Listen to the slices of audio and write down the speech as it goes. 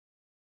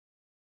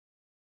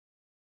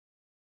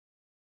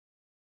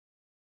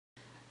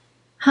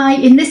Hi,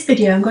 in this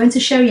video I'm going to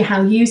show you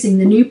how using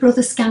the new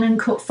Brother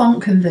ScanNCut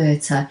font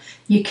converter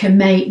you can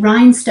make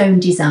rhinestone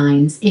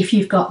designs if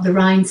you've got the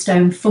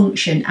rhinestone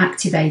function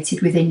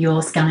activated within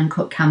your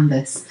ScanNCut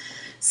canvas.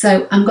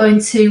 So I'm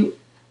going to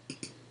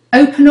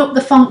open up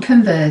the font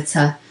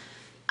converter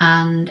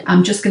and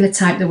I'm just going to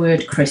type the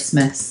word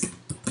Christmas.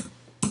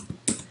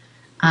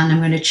 And I'm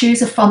going to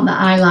choose a font that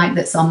I like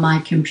that's on my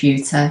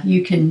computer.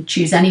 You can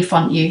choose any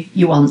font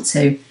you want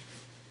to.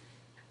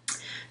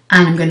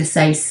 And I'm going to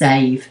say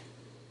save.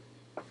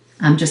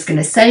 I'm just going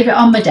to save it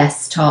on my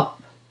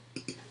desktop.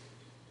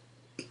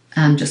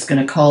 I'm just going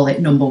to call it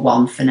number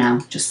 1 for now,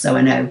 just so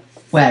I know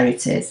where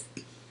it is.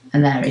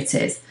 And there it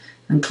is.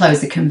 And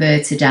close the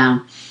converter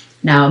down.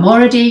 Now I'm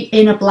already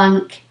in a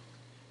blank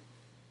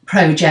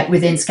project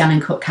within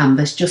ScanNCut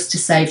Canvas just to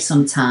save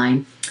some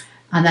time.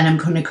 And then I'm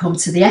going to come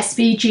to the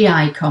SVG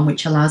icon,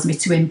 which allows me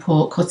to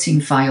import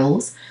cutting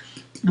files.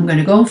 I'm going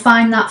to go and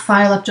find that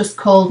file I've just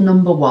called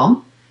number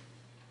 1.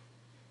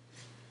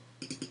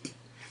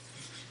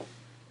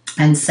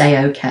 And say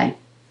OK.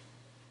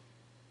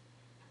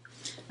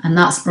 And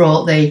that's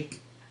brought the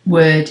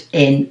word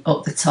in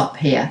up the top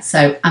here.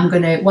 So I'm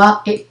going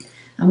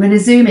to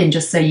zoom in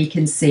just so you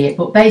can see it.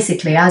 But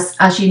basically,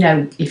 as you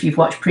know, if you've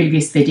watched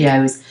previous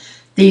videos,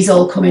 these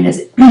all come in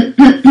as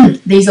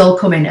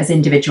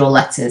individual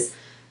letters.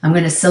 I'm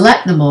going to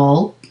select them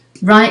all,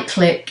 right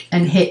click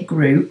and hit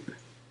group.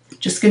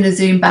 Just going to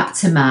zoom back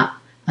to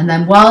map, and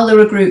then while they're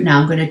a group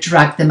now, I'm going to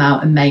drag them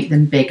out and make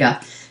them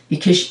bigger.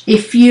 Because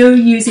if you're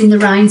using the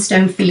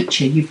rhinestone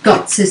feature, you've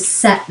got to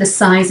set the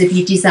size of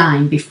your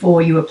design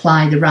before you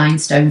apply the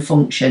rhinestone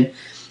function.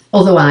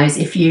 Otherwise,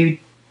 if you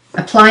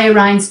apply a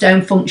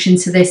rhinestone function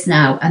to this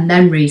now and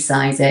then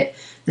resize it,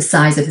 the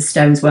size of the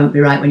stones won't be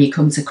right when you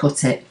come to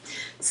cut it.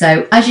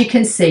 So as you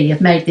can see,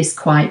 I've made this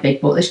quite big,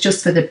 but it's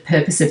just for the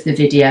purpose of the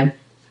video.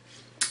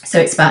 So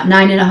it's about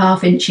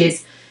 9.5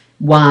 inches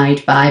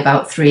wide by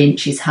about 3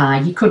 inches high.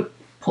 You could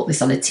put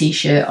this on a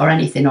t-shirt or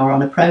anything, or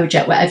on a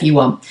project, whatever you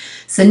want.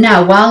 So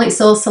now, while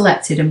it's all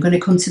selected, I'm going to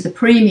come to the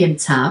Premium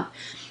tab.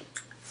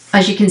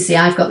 As you can see,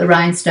 I've got the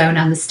rhinestone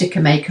and the sticker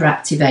maker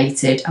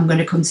activated. I'm going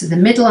to come to the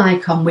middle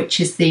icon, which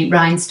is the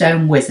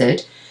Rhinestone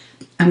Wizard.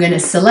 I'm going to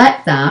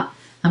select that.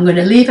 I'm going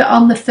to leave it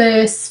on the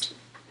first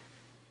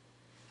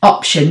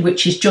option,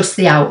 which is just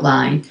the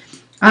outline.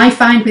 I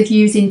find with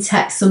using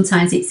text,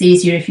 sometimes it's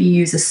easier if you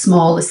use a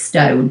smaller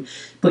stone.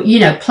 But, you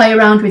know, play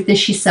around with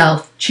this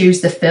yourself.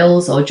 Choose the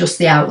fills or just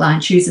the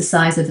outline. Choose the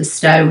size of the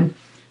stone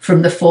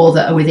from the 4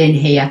 that are within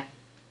here.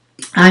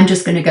 I'm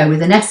just going to go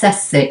with an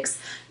SS6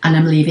 and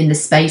I'm leaving the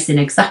spacing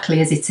exactly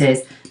as it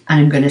is. And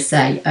I'm going to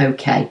say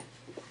OK.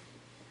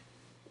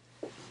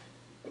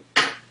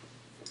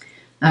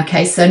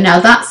 OK, so now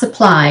that's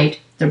applied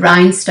the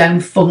rhinestone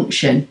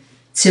function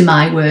to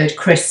my word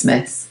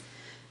Christmas.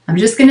 I'm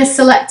just going to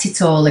select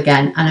it all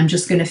again and I'm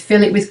just going to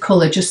fill it with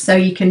colour just so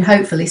you can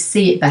hopefully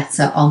see it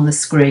better on the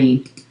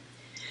screen.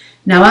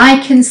 Now I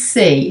can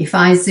see, if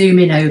I zoom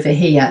in over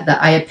here,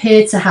 that I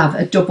appear to have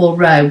a double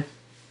row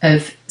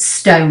of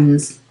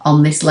stones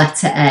on this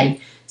letter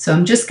A. So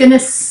I'm just going to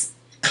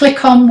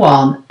click on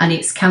one and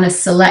it's kind of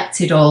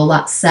selected all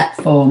that set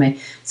for me.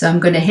 So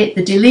I'm going to hit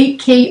the delete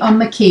key on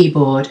my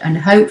keyboard and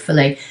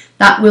hopefully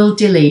that will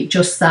delete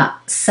just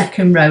that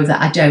second row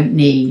that I don't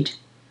need.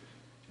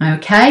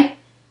 Okay?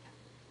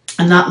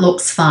 And that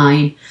looks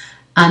fine.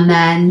 And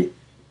then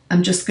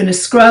I'm just going to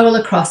scroll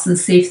across and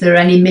see if there are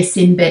any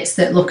missing bits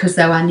that look as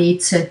though I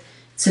need to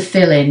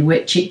fill in,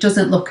 which it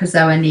doesn't look as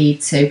though I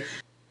need to.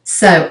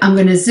 So I'm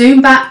going to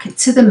zoom back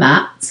to the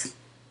mat.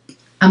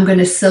 I'm going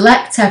to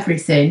select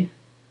everything,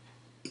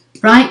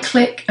 right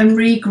click and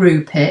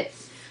regroup it.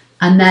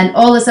 And then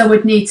all as I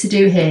would need to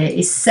do here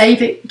is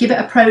save it, give it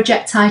a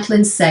project title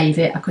and save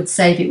it. I could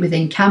save it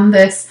within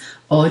Canvas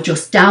or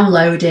just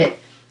download it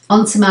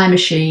onto my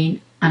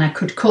machine, and I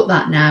could cut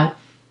that now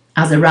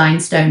as a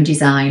rhinestone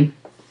design.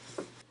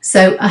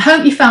 So I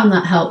hope you found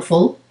that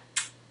helpful.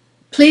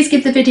 Please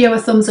give the video a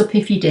thumbs up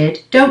if you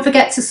did. Don't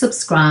forget to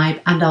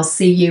subscribe and I'll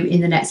see you in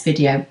the next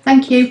video.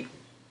 Thank you.